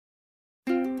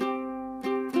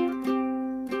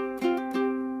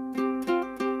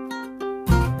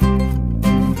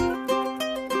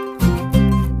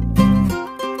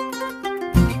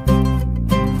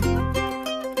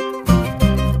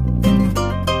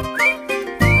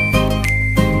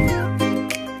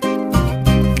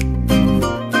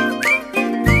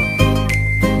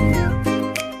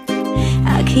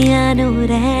नू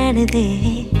रहन दे,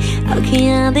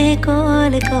 अखियां दे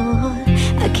कोल कोल,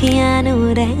 अखियां नू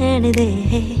रहन दे,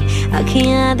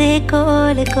 अखियां दे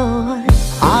कोल कोल।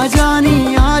 आजा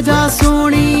नी आजा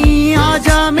सोनी,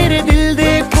 आजा मेरे दिल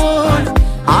दे कोल,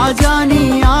 आजा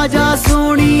नी आजा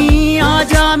सोनी,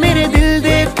 आजा मेरे दिल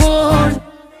दे कोल।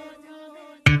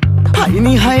 हाय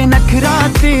नी हाय नखरा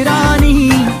तेरा नी,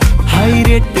 हाय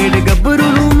रेटेड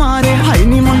गबरू नू मारे, हाय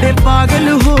नी मुंडे पागल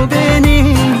हो गए ने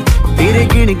तेरे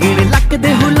गिण गिण लक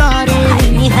दे हुलारे। हाय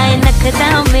नी हाय नखरा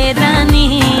मेरा नी,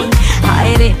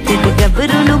 हाय रेटेड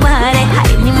गबरू नू मारे,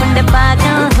 हाय नी मुंडे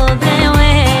पागल हो गए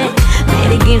वे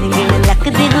मेरे गिण गिण लक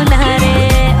दे हुलारे।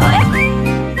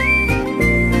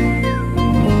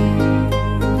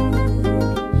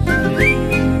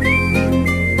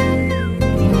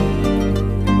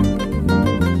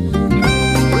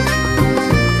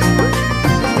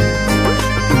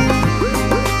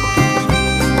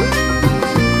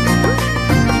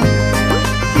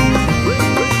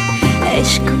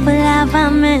 इश्क बुलावा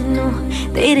मैनू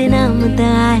तेरे नाम दा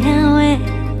आया वे,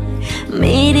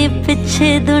 मेरे पिछे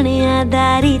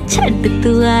दुनियादारी छड्ड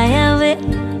तू आया वे।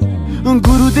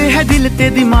 गुरु दे है दिल ते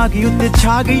दिमाग उत्ते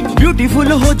छा गई,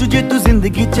 ब्यूटीफुल हो जे तू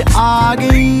जिंदगी च आ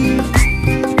गई।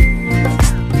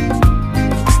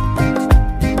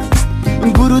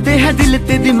 गुरु दे है दिल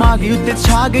ते दिमाग उत्ते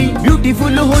छा गई,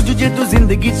 ब्यूटीफुल हो जे तू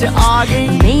जिंदगी च आ गई।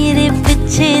 मेरे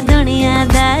पिछे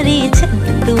दुनियादारी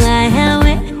छड्ड तू आया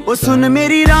वे। ओ सुन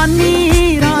मेरी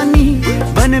रानी रानी,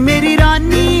 बन मेरी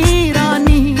रानी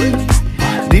रानी,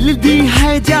 दिल दी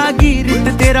है जागीर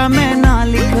तेरा मैं ना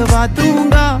लिखवा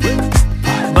दूंगा।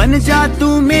 बन जा तू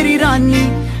मेरी रानी,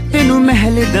 तेनू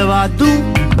महल दवा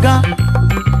दूंगा।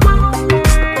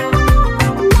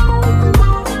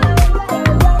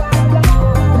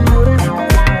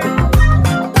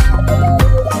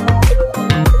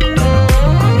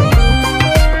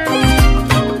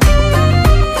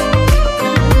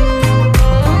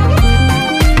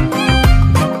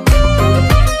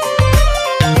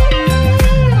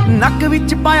 नक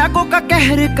विच पाया कोका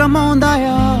कहर कमाउंदा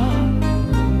आ,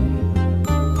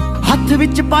 हथ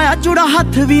विच पाया चूड़ा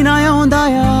हथ भी ना आउंदा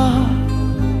आ।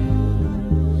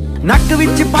 नक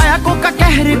विच पाया कोका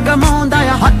कहर कमाउंदा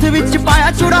आ, हथ विच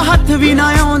पाया चूड़ा हथ भी ना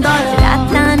आउंदा आ।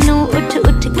 रातां नू उठ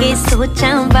उठ के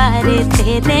सोचां बारे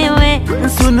तेरे वे।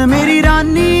 सुन मेरी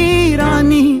रानी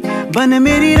रानी, बन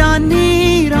मेरी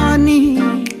रानी रानी,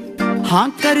 हाँ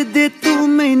कर दे तू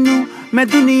मैनू, मैं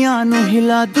दुनिया नू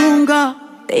हिला दूंगा।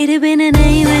 तेरे बिन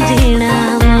नहीं मैं जीना,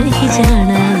 मर ही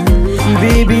जाना।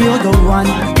 बेबी ओ द वन,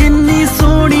 किन्नी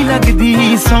सोहनी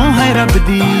लगदी सौ है रब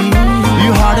दी,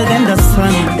 यू हार्डर देन द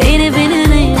सन। तेरे बिन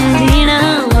नहीं मैं जीना,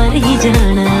 मर ही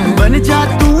जाना। बन जा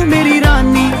तू मेरी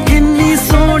रानी, किन्नी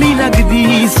सोहनी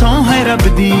लगदी सौ है रब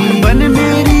दी, बन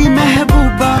मेरी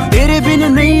महबूबा, तेरे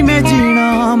बिन नहीं मैं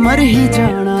जीना, मर ही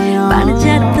जाना। बन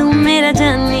जा तू मेरा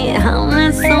जानी, हाँ मैं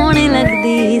सोहनी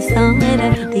लगदी सौ है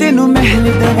रब दी, तेनू महल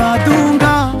दवा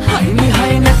दूंगा। हाय नी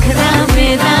हाय नखरा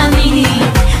मेरा नी,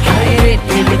 हाय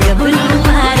रेटेड गबरू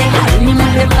मारे, हाय नी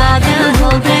मुंडे पागल हो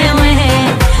गए वे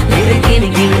मेरे गिन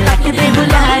गिन लक दे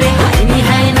बुलारे। हाय नी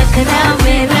हाय नखरा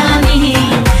मेरा नी,